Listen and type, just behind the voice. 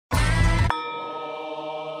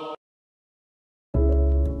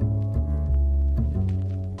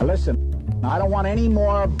Listen, I don't want any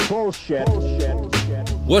more bullshit.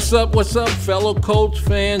 What's up, fellow Colts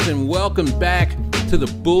fans, and welcome back to the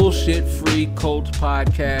Bullshit-Free Colts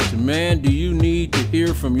podcast. Man, do you need to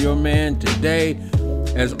hear from your man today?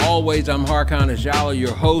 As always, I'm Harkon Ajala,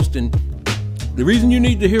 your host, and the reason you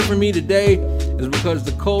need to hear from me today is because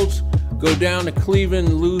the Colts go down to Cleveland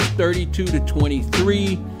and lose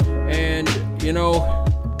 32-23, and, you know,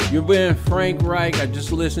 your man Frank Reich, I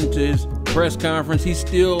just listened to his press conference. He's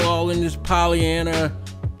still all in this Pollyanna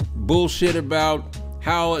bullshit about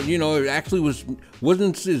how, you know, it actually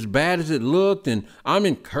wasn't as bad as it looked, and I'm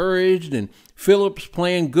encouraged, and Phillips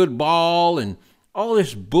playing good ball, and all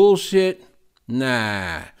this bullshit.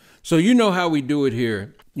 Nah. So you know how we do it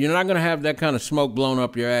here. You're not going to have that kind of smoke blown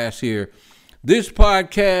up your ass here. This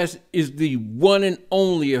podcast is the one and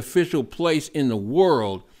only official place in the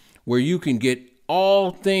world where you can get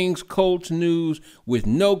all things Colts news with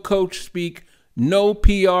no coach speak, no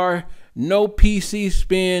PR, no PC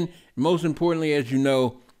spin, most importantly, as you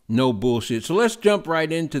know, no bullshit. So let's jump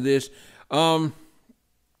right into this.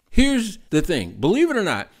 Here's the thing. Believe it or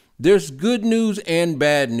not, there's good news and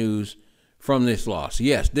bad news from this loss.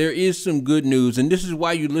 Yes, there is some good news, and this is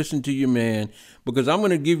why you listen to your man, because I'm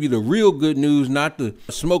going to give you the real good news, not the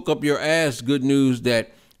smoke up your ass good news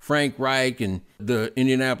that Frank Reich and the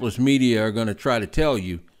Indianapolis media are going to try to tell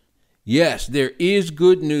you. Yes, there is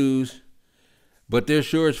good news, but there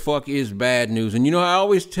sure as fuck is bad news. And you know, I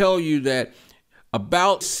always tell you that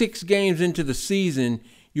about 6 games into the season,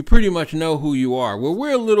 you pretty much know who you are. Well,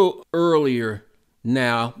 we're a little earlier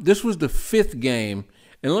now. This was the 5th game.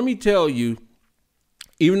 And let me tell you,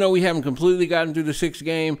 even though we haven't completely gotten through the 6th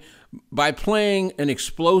game, by playing an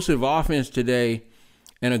explosive offense today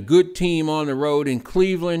and a good team on the road in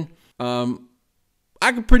Cleveland,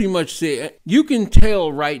 I could pretty much say you can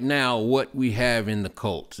tell right now what we have in the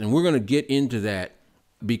Colts. And we're going to get into that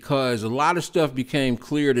because a lot of stuff became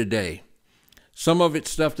clear today. Some of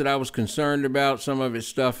it's stuff that I was concerned about. Some of it's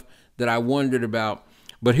stuff that I wondered about.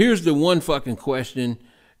 But here's the one fucking question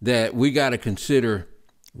that we got to consider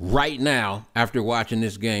right now after watching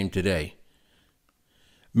this game today.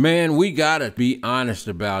 Man, we got to be honest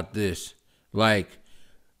about this. Like,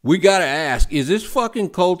 we got to ask, is this fucking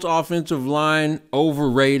Colts offensive line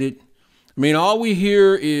overrated? I mean, all we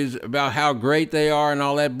hear is about how great they are and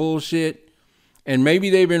all that bullshit. And maybe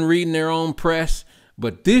they've been reading their own press.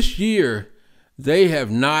 But this year, they have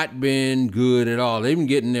not been good at all. They've been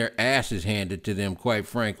getting their asses handed to them, quite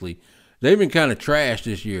frankly. They've been kind of trash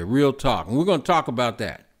this year, real talk. And we're going to talk about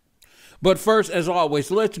that. But first, as always,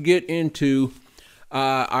 let's get into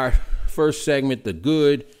our first segment, the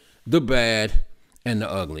good, the bad, and the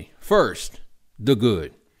ugly. First, the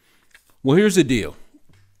good. Well, here's the deal.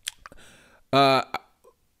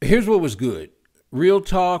 Here's what was good. Real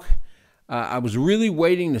talk, I was really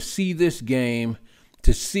waiting to see this game,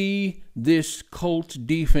 to see this Colts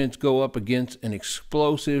defense go up against an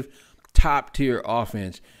explosive top-tier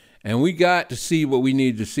offense. And we got to see what we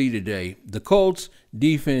needed to see today. The Colts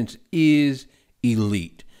defense is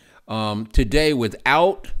elite. Today,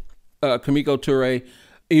 without Kamiko Toure,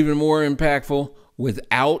 even more impactful,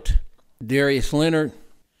 without Darius Leonard,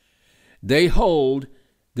 they hold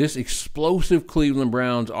this explosive Cleveland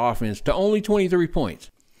Browns offense to only 23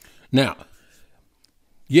 points. Now,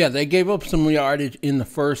 yeah, they gave up some yardage in the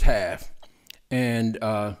first half. And,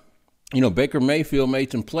 you know, Baker Mayfield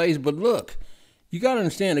made some plays. But look, you got to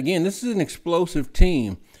understand, again, this is an explosive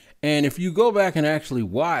team. And if you go back and actually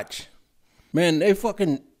watch, man, they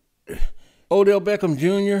fucking Odell Beckham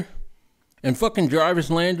Jr. and fucking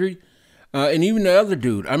Jarvis Landry, and even the other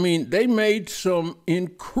dude, I mean, they made some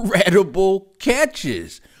incredible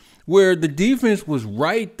catches where the defense was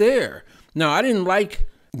right there. Now, I didn't like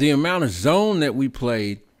the amount of zone that we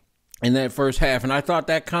played in that first half, and I thought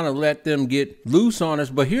that kind of let them get loose on us.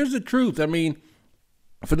 But here's the truth. I mean,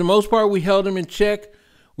 for the most part, we held them in check.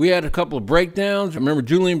 We had a couple of breakdowns. Remember,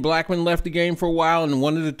 Julian Blackmon left the game for a while, and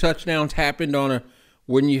one of the touchdowns happened on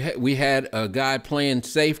when we had a guy playing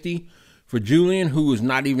safety for Julian who was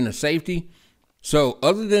not even a safety. So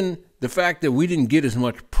other than the fact that we didn't get as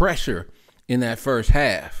much pressure in that first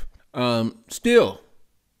half, still,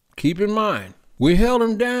 keep in mind, we held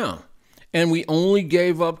them down, and we only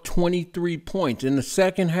gave up 23 points. In the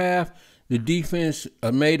second half, the defense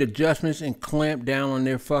made adjustments and clamped down on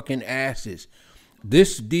their fucking asses.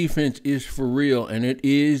 This defense is for real, and it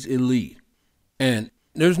is elite. And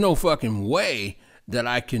there's no fucking way that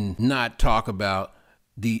I can not talk about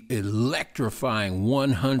the electrifying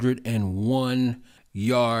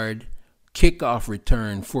 101-yard kickoff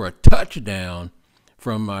return for a touchdown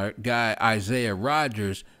from our guy Isaiah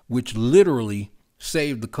Rodgers, which literally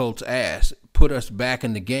saved the Colts' ass, put us back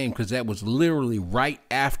in the game, because that was literally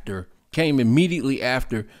came immediately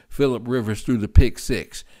after Phillip Rivers threw the pick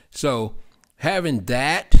six. So having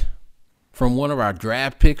that from one of our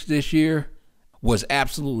draft picks this year was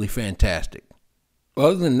absolutely fantastic.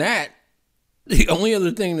 Other than that, the only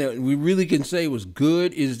other thing that we really can say was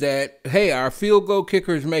good is that, hey, our field goal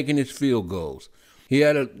kicker is making his field goals. He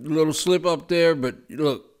had a little slip up there, but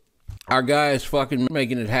look, our guy is fucking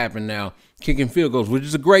making it happen now, kicking field goals, which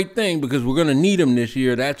is a great thing because we're going to need him this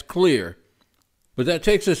year. That's clear. But that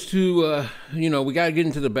takes us to, we got to get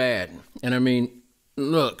into the bad. And I mean,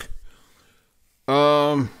 look,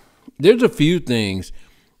 there's a few things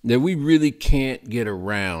that we really can't get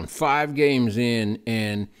around. 5 games in,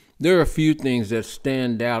 and there are a few things that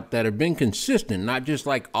stand out that have been consistent, not just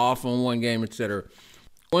like off on one game, etc.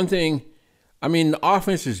 One thing, I mean, the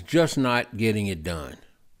offense is just not getting it done.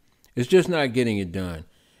 It's just not getting it done.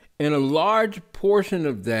 And a large portion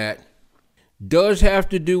of that does have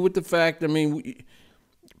to do with the fact, I mean,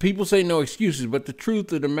 people say no excuses, but the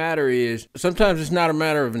truth of the matter is sometimes it's not a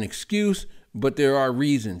matter of an excuse, but there are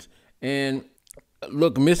reasons. And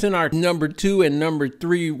look, missing our number 2 and number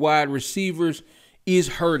 3 wide receivers is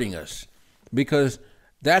hurting us, because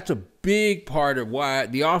that's a big part of why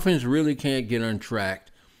the offense really can't get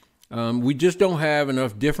untracked. We just don't have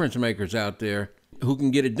enough difference makers out there who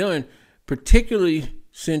can get it done, particularly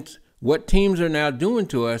since what teams are now doing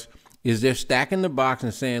to us is they're stacking the box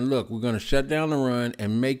and saying, look, we're going to shut down the run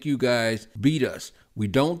and make you guys beat us. We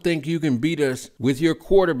don't think you can beat us with your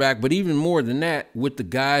quarterback, but even more than that, with the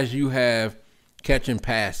guys you have catching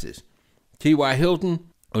passes. T.Y. Hilton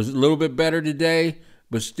was a little bit better today,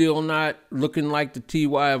 but still not looking like the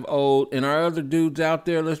T.Y. of old. And our other dudes out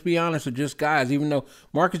there, let's be honest, are just guys. Even though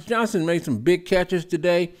Marcus Johnson made some big catches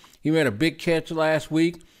today, he made a big catch last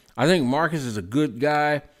week. I think Marcus is a good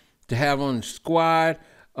guy to have on the squad.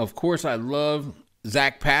 Of course, I love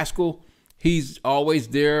Zach Pascal. He's always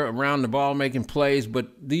there around the ball making plays, but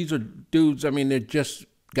these are dudes, I mean, they're just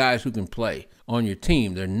guys who can play on your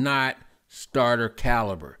team. They're not starter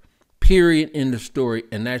caliber. Period. End of story.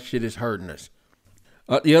 And that shit is hurting us.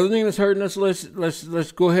 The other thing that's hurting us,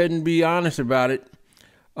 let's go ahead and be honest about it.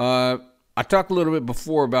 I talked a little bit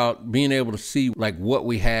before about being able to see like what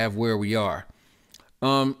we have, where we are.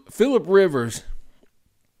 Phillip Rivers,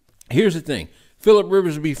 here's the thing. Phillip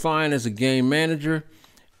Rivers will be fine as a game manager.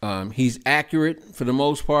 He's accurate for the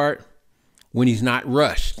most part when he's not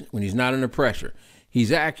rushed, when he's not under pressure.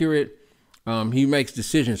 He's accurate. He makes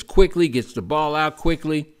decisions quickly, gets the ball out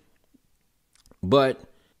quickly. But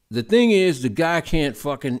the thing is, the guy can't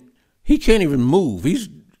he can't even move. He's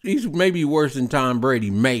maybe worse than Tom Brady,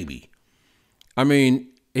 maybe. I mean,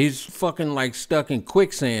 he's fucking like stuck in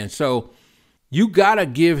quicksand. So you got to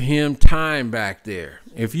give him time back there.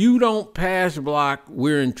 If you don't pass block,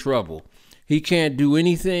 we're in trouble. He can't do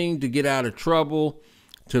anything to get out of trouble,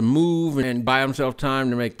 to move and buy himself time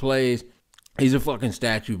to make plays. He's a fucking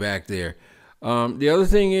statue back there. The other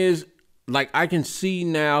thing is, like, I can see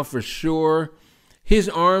now for sure his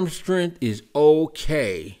arm strength is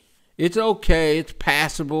okay. It's okay. It's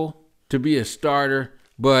passable to be a starter,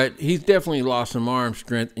 but he's definitely lost some arm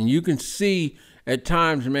strength. And you can see at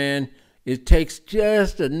times, man, it takes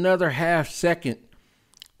just another half second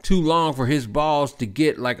too long for his balls to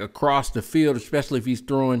get like across the field, especially if he's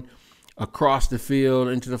throwing across the field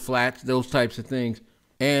into the flats, those types of things.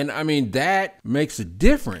 And I mean, that makes a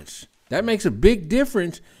difference. That makes a big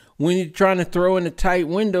difference when you're trying to throw in the tight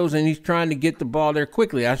windows and he's trying to get the ball there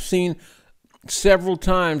quickly. I've seen several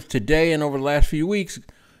times today and over the last few weeks,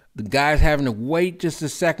 the guy's having to wait just a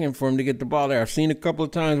second for him to get the ball there. I've seen a couple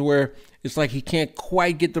of times where it's like he can't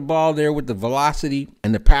quite get the ball there with the velocity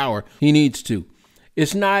and the power he needs to.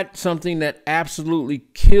 It's not something that absolutely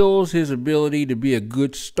kills his ability to be a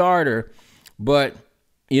good starter, but,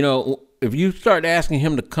 you know, if you start asking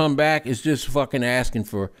him to come back, it's just fucking asking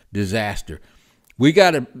for disaster. We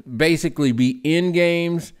got to basically be in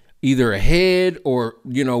games, either ahead or,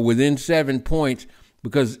 you know, within 7 points,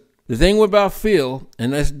 because the thing about Phil,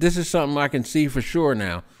 and this is something I can see for sure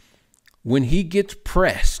now, when he gets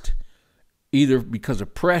pressed, either because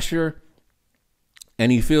of pressure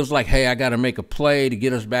and he feels like, hey, I got to make a play to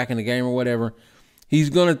get us back in the game or whatever, he's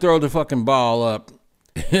going to throw the fucking ball up.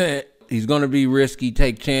 He's going to be risky,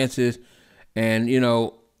 take chances. And, you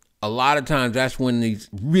know, a lot of times that's when these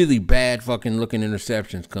really bad fucking looking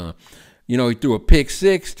interceptions come. You know, he threw a pick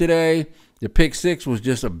six today. The pick six was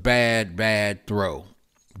just a bad throw.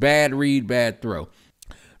 Bad read, bad throw.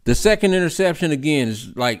 The second interception, again,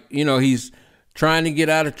 is like, you know, he's trying to get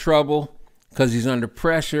out of trouble because he's under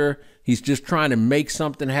pressure. He's just trying to make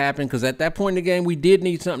something happen, because at that point in the game, we did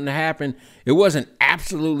need something to happen. It wasn't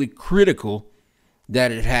absolutely critical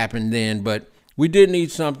that it happened then, but we did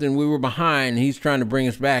need something. We were behind. He's trying to bring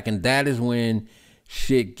us back, and that is when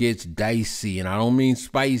shit gets dicey. And I don't mean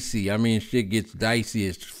spicy. I mean shit gets dicey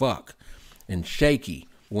as fuck and shaky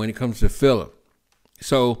when it comes to Phillip.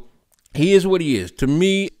 So he is what he is. To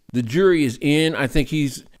me, the jury is in. I think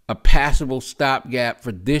he's a passable stopgap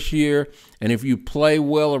for this year. And if you play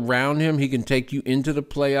well around him, he can take you into the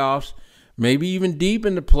playoffs, maybe even deep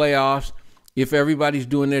in the playoffs if everybody's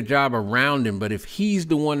doing their job around him. But if he's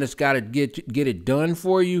the one that's got to get it done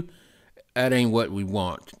for you, that ain't what we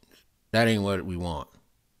want. That ain't what we want.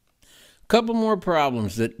 Couple more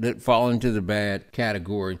problems that fall into the bad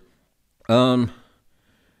category. The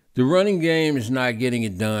running game is not getting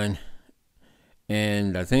it done,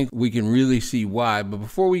 and I think we can really see why. But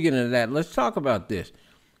before we get into that, let's talk about this.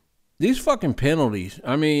 These fucking penalties.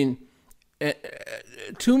 I mean,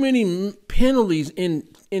 too many penalties in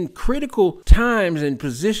critical times and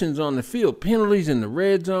positions on the field. Penalties in the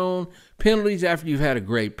red zone. Penalties after you've had a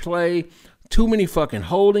great play. Too many fucking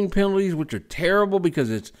holding penalties, which are terrible because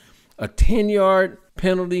it's a 10-yard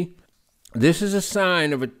penalty. This is a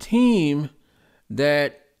sign of a team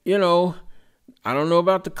that, I don't know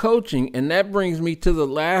about the coaching. And that brings me to the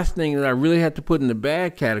last thing that I really have to put in the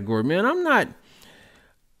bad category. Man, I'm not,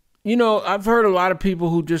 I've heard a lot of people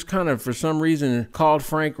who just kind of, for some reason, called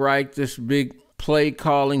Frank Reich this big play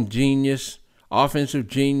calling genius, offensive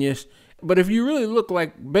genius. But if you really look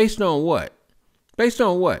based on what?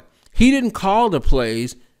 He didn't call the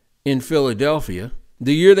plays in Philadelphia.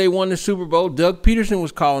 The year they won the Super Bowl, Doug Peterson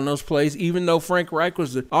was calling those plays, even though Frank Reich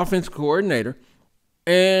was the offense coordinator.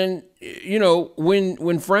 And,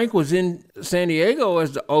 when Frank was in San Diego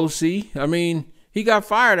as the OC, I mean, he got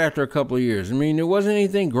fired after a couple of years. I mean, there wasn't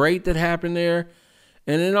anything great that happened there.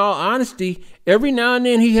 And in all honesty, every now and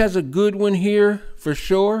then he has a good one here for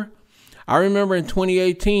sure. I remember in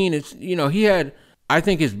 2018, he had, I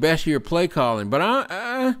think, his best year play calling.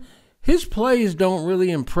 But his plays don't really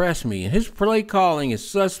impress me. And his play calling is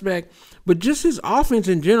suspect. But just his offense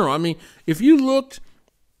in general. I mean, if you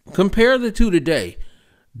compare the two today,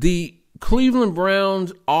 the Cleveland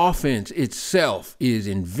Browns offense itself is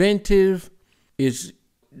inventive.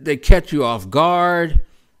 They catch you off guard.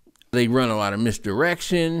 They run a lot of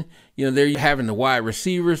misdirection. They're having the wide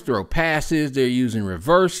receivers throw passes. They're using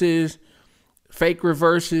reverses, fake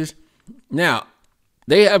reverses. Now,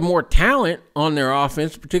 they have more talent on their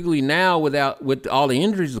offense, particularly now with all the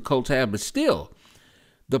injuries the Colts have, but still,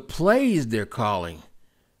 the plays they're calling,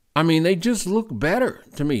 I mean, they just look better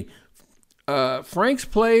to me. Frank's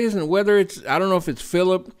plays, and whether I don't know if it's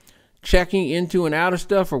Phillip checking into and out of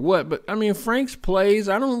stuff or what, but I mean, Frank's plays,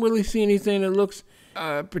 I don't really see anything that looks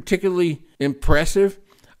particularly impressive.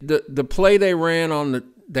 The play they ran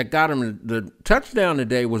that got him the touchdown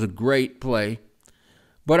today was a great play.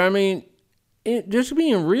 But I mean, just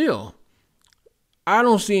being real, I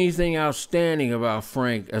don't see anything outstanding about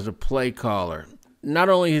Frank as a play caller. Not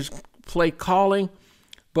only his play calling,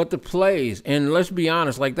 but the plays. And let's be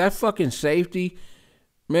honest, like that fucking safety,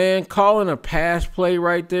 man, calling a pass play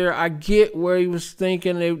right there, I get where he was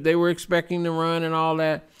thinking they were expecting to run and all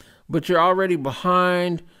that, but you're already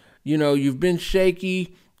behind. You've been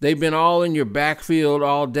shaky. They've been all in your backfield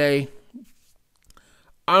all day.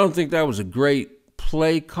 I don't think that was a great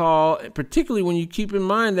play call, particularly when you keep in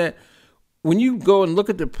mind that when you go and look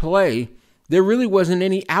at the play, there really wasn't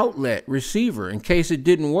any outlet receiver in case it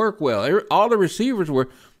didn't work well. All the receivers were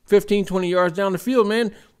 15, 20 yards down the field,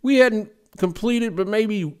 man. We hadn't completed but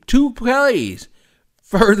maybe 2 plays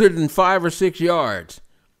further than 5 or 6 yards.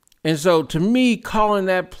 And so to me, calling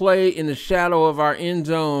that play in the shadow of our end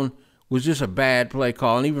zone was just a bad play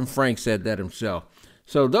call. And even Frank said that himself.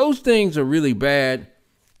 So those things are really bad.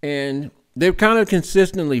 And they've kind of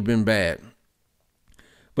consistently been bad.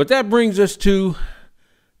 But that brings us to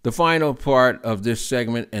the final part of this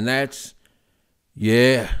segment, and that's,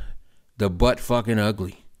 the butt fucking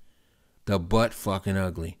ugly. The butt fucking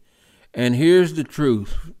ugly. And here's the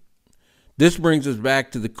truth. This brings us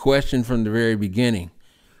back to the question from the very beginning.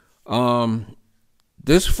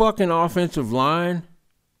 This fucking offensive line,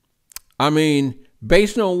 I mean,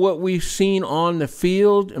 based on what we've seen on the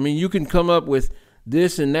field, I mean, you can come up with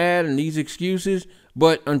this and that and these excuses,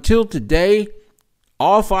 but until today,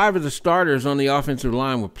 all 5 of the starters on the offensive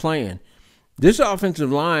line were playing. This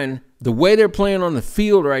offensive line, the way they're playing on the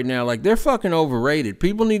field right now, like they're fucking overrated.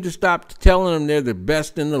 People need to stop telling them they're the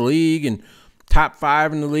best in the league and top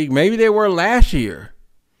 5 in the league. Maybe they were last year,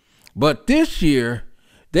 but this year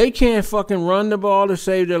they can't fucking run the ball to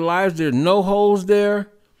save their lives. There's no holes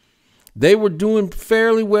there. They were doing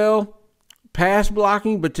fairly well pass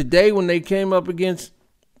blocking, but today when they came up against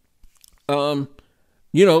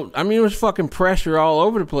I mean, it was fucking pressure all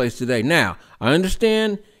over the place today. Now, I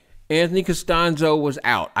understand Anthony Costanzo was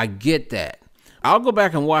out. I get that. I'll go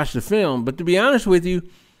back and watch the film, but to be honest with you,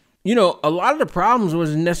 a lot of the problems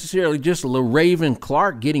wasn't necessarily just LaRaven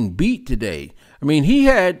Clark getting beat today. I mean, he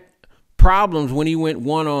had problems when he went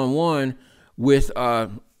one-on-one with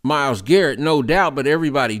Myles Garrett, no doubt, but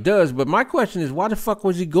everybody does. But my question is, why the fuck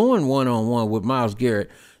was he going one-on-one with Myles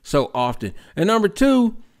Garrett so often? And number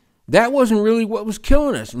two, that wasn't really what was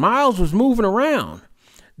killing us. Myles was moving around.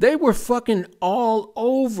 They were fucking all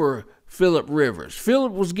over Phillip Rivers.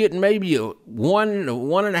 Phillip was getting maybe a 1 to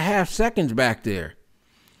 1.5 seconds back there.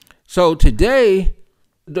 So today,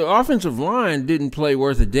 the offensive line didn't play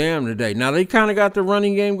worth a damn today. Now, they kind of got the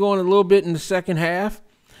running game going a little bit in the second half.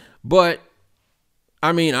 But,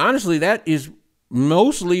 I mean, honestly, that is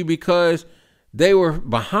mostly because they were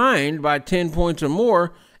behind by 10 points or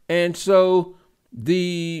more. And so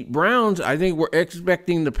the Browns, I think, were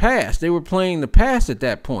expecting the pass. They were playing the pass at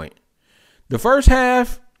that point. The first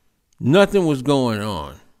half, nothing was going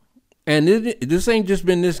on. And this ain't just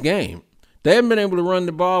been this game. They haven't been able to run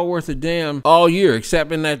the ball worth a damn all year,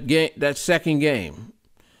 except in that second game.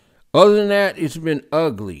 Other than that, it's been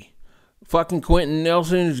ugly. Fucking Quentin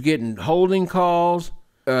Nelson is getting holding calls.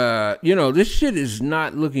 This shit is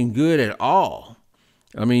not looking good at all.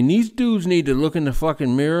 I mean, these dudes need to look in the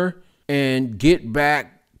fucking mirror and get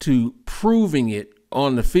back to proving it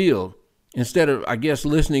on the field instead of, I guess,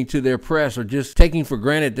 listening to their press or just taking for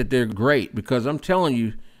granted that they're great. Because I'm telling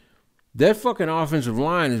you, that fucking offensive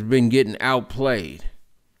line has been getting outplayed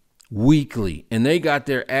weekly, and they got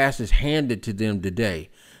their asses handed to them today.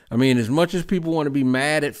 I mean, as much as people want to be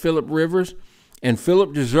mad at Phillip Rivers, and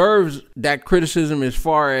Phillip deserves that criticism as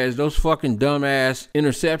far as those fucking dumbass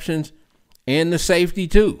interceptions and the safety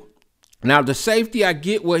too. Now, the safety, I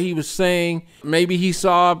get what he was saying. Maybe he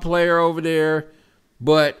saw a player over there,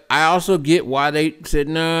 but I also get why they said,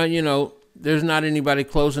 nah, there's not anybody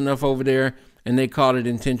close enough over there, and they called it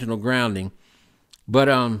intentional grounding. But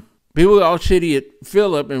people are all shitty at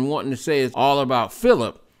Phillip and wanting to say it's all about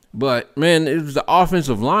Phillip. But, man, it was the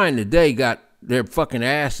offensive line today got their fucking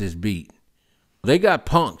asses beat. They got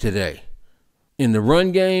punked today in the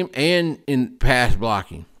run game and in pass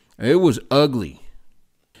blocking. It was ugly.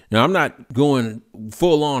 Now, I'm not going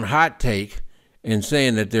full-on hot take and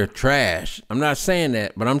saying that they're trash. I'm not saying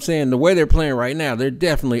that, but I'm saying the way they're playing right now, they're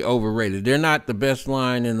definitely overrated. They're not the best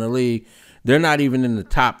line in the league. They're not even in the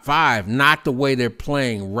top 5, not the way they're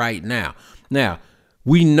playing right now. Now,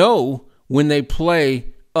 we know when they play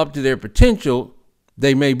up to their potential,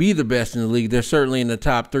 they may be the best in the league. They're certainly in the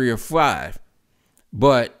top 3 or 5.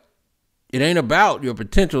 But it ain't about your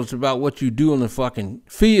potential. It's about what you do on the fucking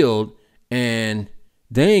field, and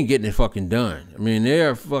they ain't getting it fucking done. I mean,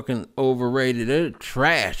 they're fucking overrated. They're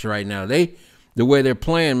trash right now. The way they're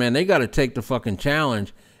playing, man, they got to take the fucking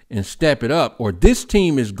challenge and step it up, or this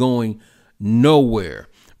team is going nowhere.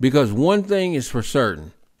 Because one thing is for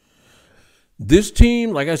certain. This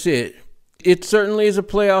team, like I said, it certainly is a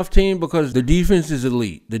playoff team because the defense is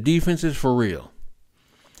elite. The defense is for real.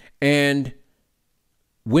 And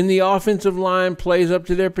when the offensive line plays up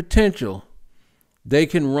to their potential, they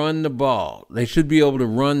can run the ball. They should be able to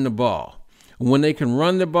run the ball. And when they can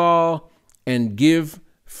run the ball and give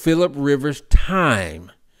Phillip Rivers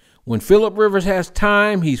time, when Phillip Rivers has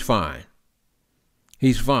time, he's fine.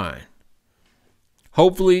 He's fine.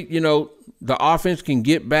 Hopefully, the offense can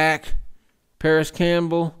get back Paris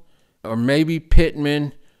Campbell or maybe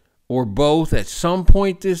Pittman or both at some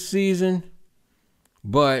point this season.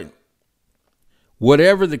 But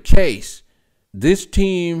whatever the case, this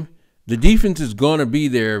team, the defense is going to be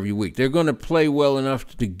there every week. They're going to play well enough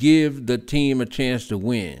to give the team a chance to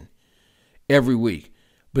win every week.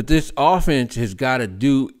 But this offense has got to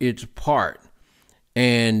do its part.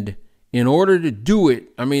 And in order to do it,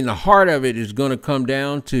 I mean, the heart of it is going to come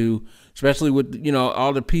down to, especially with,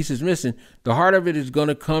 all the pieces missing, the heart of it is going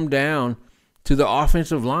to come down to the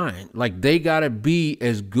offensive line. Like, they got to be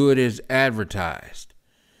as good as advertised.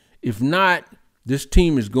 If not, this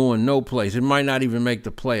team is going no place. It might not even make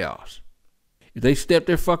the playoffs. If they step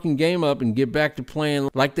their fucking game up and get back to playing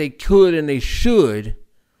like they could and they should,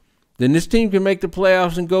 then this team can make the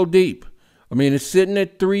playoffs and go deep. I mean, it's sitting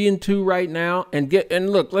at 3-2 right now. And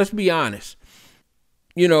look, let's be honest.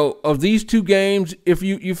 Of these two games, if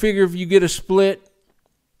you figure if you get a split,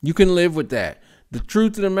 you can live with that. The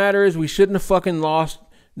truth of the matter is we shouldn't have fucking lost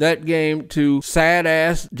that game to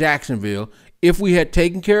sad-ass Jacksonville. If we had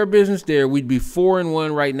taken care of business there, we'd be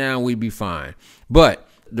 4-1 right now and we'd be fine. But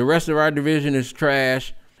the rest of our division is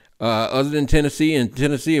trash. other than Tennessee. And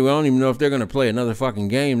Tennessee, we don't even know if they're going to play another fucking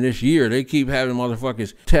game this year. They keep having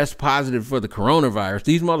motherfuckers test positive for the coronavirus.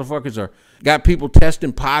 These motherfuckers got people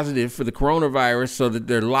testing positive for the coronavirus so that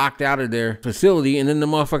they're locked out of their facility, and then the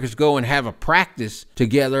motherfuckers go and have a practice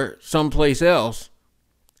together someplace else,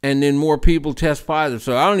 and then more people test positive.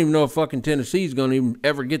 So I don't even know if fucking Tennessee's going to even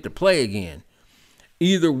ever get to play again.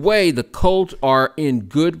 Either way, the Colts are in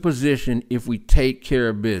good position if we take care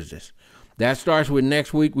of business. That starts with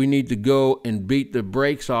next week. We need to go and beat the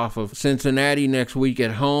brakes off of Cincinnati next week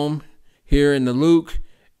at home here in the Luke,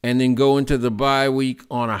 and then go into the bye week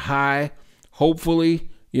on a high. Hopefully,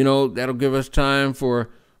 that'll give us time for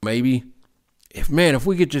maybe, if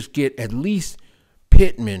we could just get at least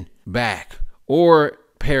Pittman back or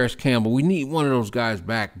Paris Campbell. We need one of those guys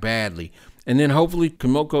back badly. And then hopefully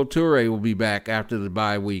Kimoko Toure will be back after the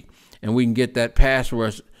bye week, and we can get that pass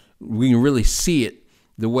rush. We can really see it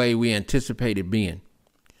the way we anticipate it being.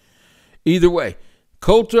 Either way,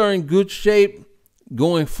 Colts are in good shape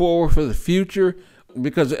going forward for the future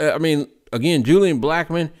because, again, Julian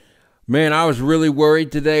Blackmon, man, I was really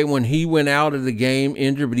worried today when he went out of the game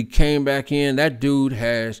injured, but he came back in. That dude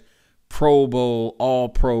has Pro Bowl,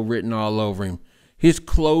 All-Pro written all over him. His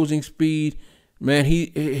closing speed, man,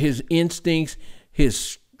 his instincts, his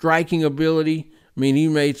striking ability. He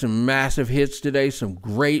made some massive hits today, some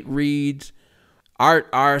great reads.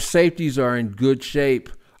 Our safeties are in good shape.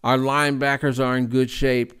 Our linebackers are in good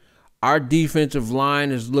shape. Our defensive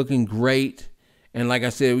line is looking great. And like I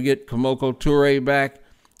said, we get Kimoko Toure back.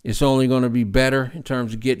 It's only going to be better in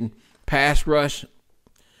terms of getting pass rush.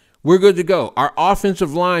 We're good to go. Our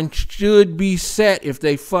offensive line should be set if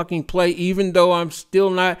they fucking play, even though I'm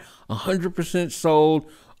still not 100% sold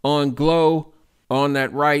on Glow on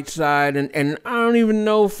that right side. And I don't even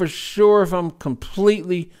know for sure if I'm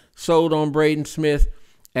completely sold on Braden Smith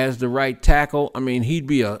as the right tackle. He'd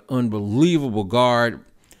be an unbelievable guard.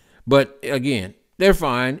 But again, they're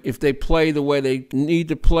fine. If they play the way they need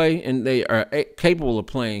to play and they are capable of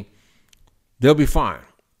playing, they'll be fine.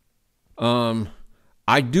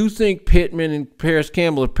 I do think Pittman and Paris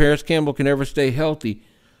Campbell, if Paris Campbell can ever stay healthy,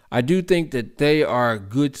 I do think that they are a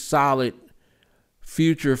good, solid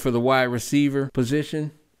future for the wide receiver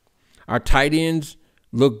position. Our tight ends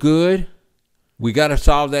look good. We got to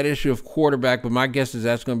solve that issue of quarterback, but my guess is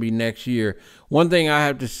that's going to be next year. One thing I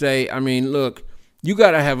have to say, look, you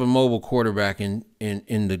got to have a mobile quarterback in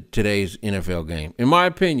today's NFL game. In my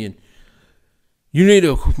opinion, you need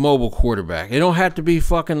a mobile quarterback. It don't have to be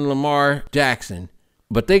fucking Lamar Jackson,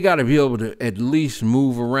 but they got to be able to at least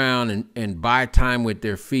move around and buy time with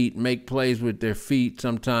their feet, make plays with their feet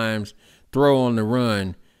sometimes, throw on the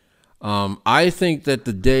run. I think that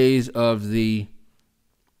the days of the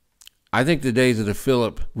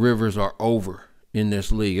Phillip Rivers are over in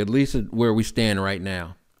this league, at least where we stand right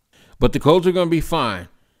now. But the Colts are going to be fine.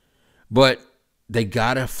 But they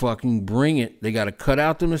got to fucking bring it. They got to cut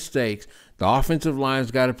out the mistakes. The offensive line's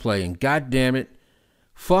got to play. And God damn it,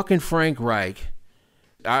 fucking Frank Reich.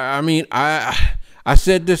 I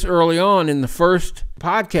said this early on in the first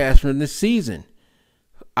podcast from this season.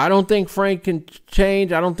 I don't think Frank can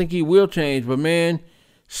change. I don't think he will change. But, man,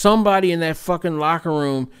 somebody in that fucking locker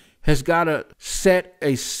room has got to set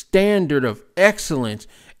a standard of excellence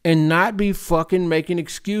and not be fucking making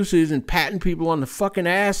excuses and patting people on the fucking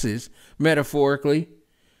asses, metaphorically,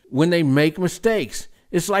 when they make mistakes.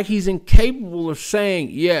 It's like he's incapable of saying,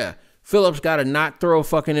 yeah, Phillips got to not throw a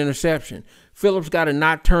fucking interception. Phillips got to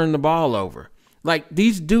not turn the ball over. Like,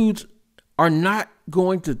 these dudes are not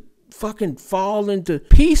going to fucking fall into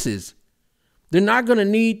pieces. They're not going to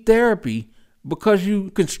need therapy because you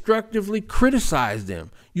constructively criticize them.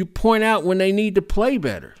 You point out when they need to play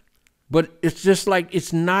better. But it's just like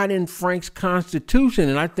it's not in Frank's constitution,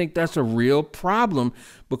 and I think that's a real problem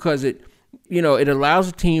because it allows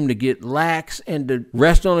a team to get lax and to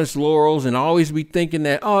rest on its laurels and always be thinking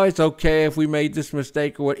that, oh, it's okay if we made this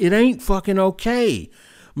mistake or what. It ain't fucking okay.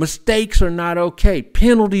 Mistakes are not okay.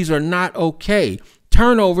 Penalties are not okay.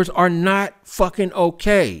 Turnovers are not fucking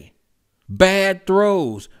okay. Bad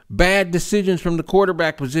throws, bad decisions from the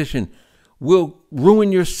quarterback position will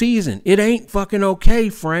ruin your season. It ain't fucking okay,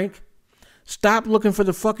 Frank. Stop looking for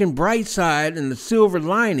the fucking bright side and the silver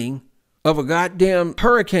lining of a goddamn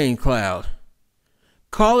hurricane cloud.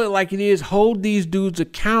 Call it like it is. Hold these dudes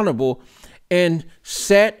accountable and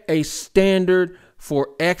set a standard for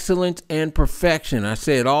excellence and perfection. I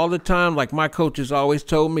say it all the time, like my coaches always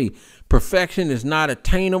told me, perfection is not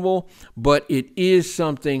attainable, but it is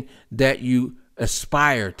something that you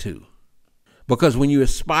aspire to. Because when you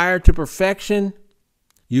aspire to perfection,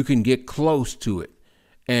 you can get close to it.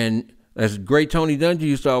 And as great Tony Dungy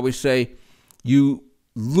used to always say, you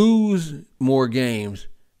lose more games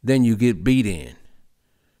than you get beat in.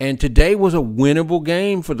 And today was a winnable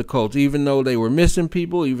game for the Colts, even though they were missing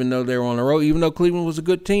people, even though they were on the road, even though Cleveland was a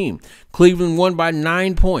good team. Cleveland won by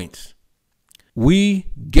 9 points. We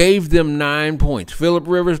gave them 9 points. Phillip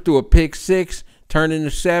Rivers threw a pick 6, turned into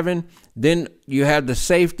 7. Then you had the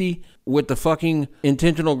safety with the fucking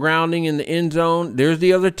intentional grounding in the end zone. There's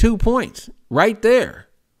the other 2 points right there.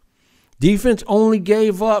 Defense only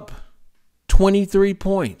gave up 23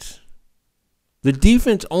 points. The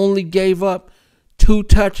defense only gave up 2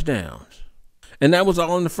 touchdowns. And that was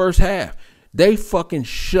all in the first half. They fucking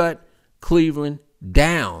shut Cleveland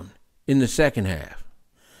down in the second half.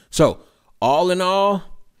 So, all in all,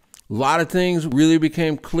 a lot of things really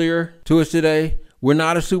became clear to us today. We're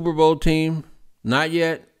not a Super Bowl team. Not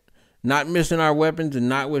yet. Not missing our weapons and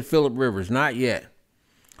not with Phillip Rivers. Not yet.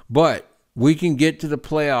 But we can get to the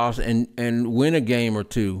playoffs and win a game or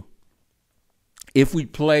two if we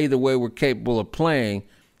play the way we're capable of playing,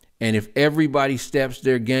 and if everybody steps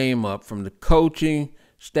their game up, from the coaching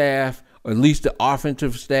staff, or at least the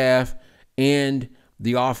offensive staff and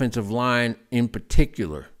the offensive line in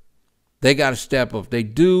particular. They got to step up. If they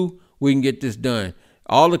do, we can get this done.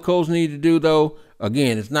 All the Colts need to do, though,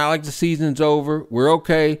 again, it's not like the season's over. We're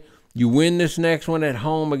okay. You win this next one at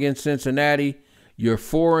home against Cincinnati. You're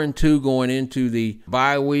 4-2 going into the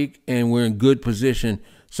bye week, and we're in good position.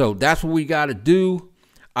 So that's what we got to do.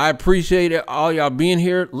 I appreciate it, all y'all being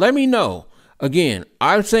here. Let me know. Again,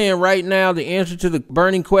 I'm saying right now the answer to the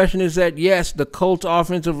burning question is that, yes, the Colts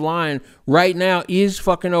offensive line right now is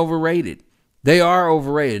fucking overrated. They are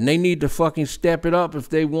overrated, and they need to fucking step it up if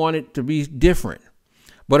they want it to be different.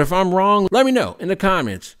 But if I'm wrong, let me know in the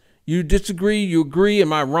comments. You disagree, you agree,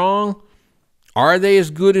 am I wrong? Are they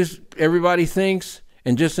as good as everybody thinks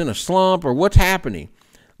and just in a slump, or what's happening?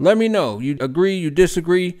 Let me know. You agree, you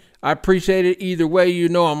disagree. I appreciate it. Either way, you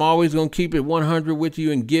know I'm always going to keep it 100 with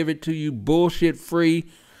you and give it to you bullshit free.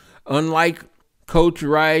 Unlike Coach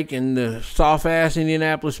Reich and the soft-ass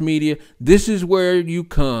Indianapolis media, this is where you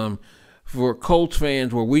come for Colts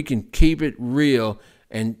fans, where we can keep it real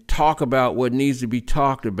and talk about what needs to be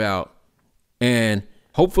talked about and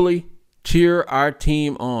hopefully cheer our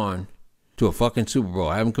team on to a fucking Super Bowl.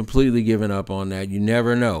 I haven't completely given up on that. You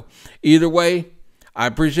never know. Either way, I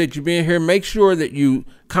appreciate you being here. Make sure that you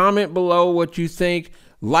comment below what you think.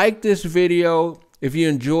 Like this video if you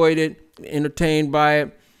enjoyed it, entertained by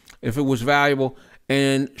it, if it was valuable,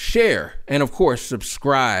 and share. And, of course,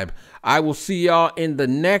 subscribe. I will see y'all in the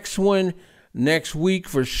next one next week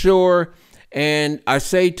for sure. And I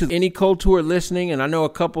say to any Colts who are listening, and I know a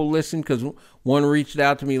couple listen because one reached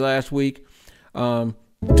out to me last week, to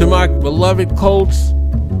my beloved Colts,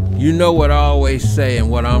 you know what I always say and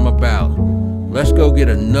what I'm about. Let's go get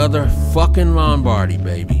another fucking Lombardi,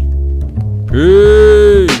 baby.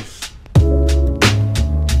 Peace.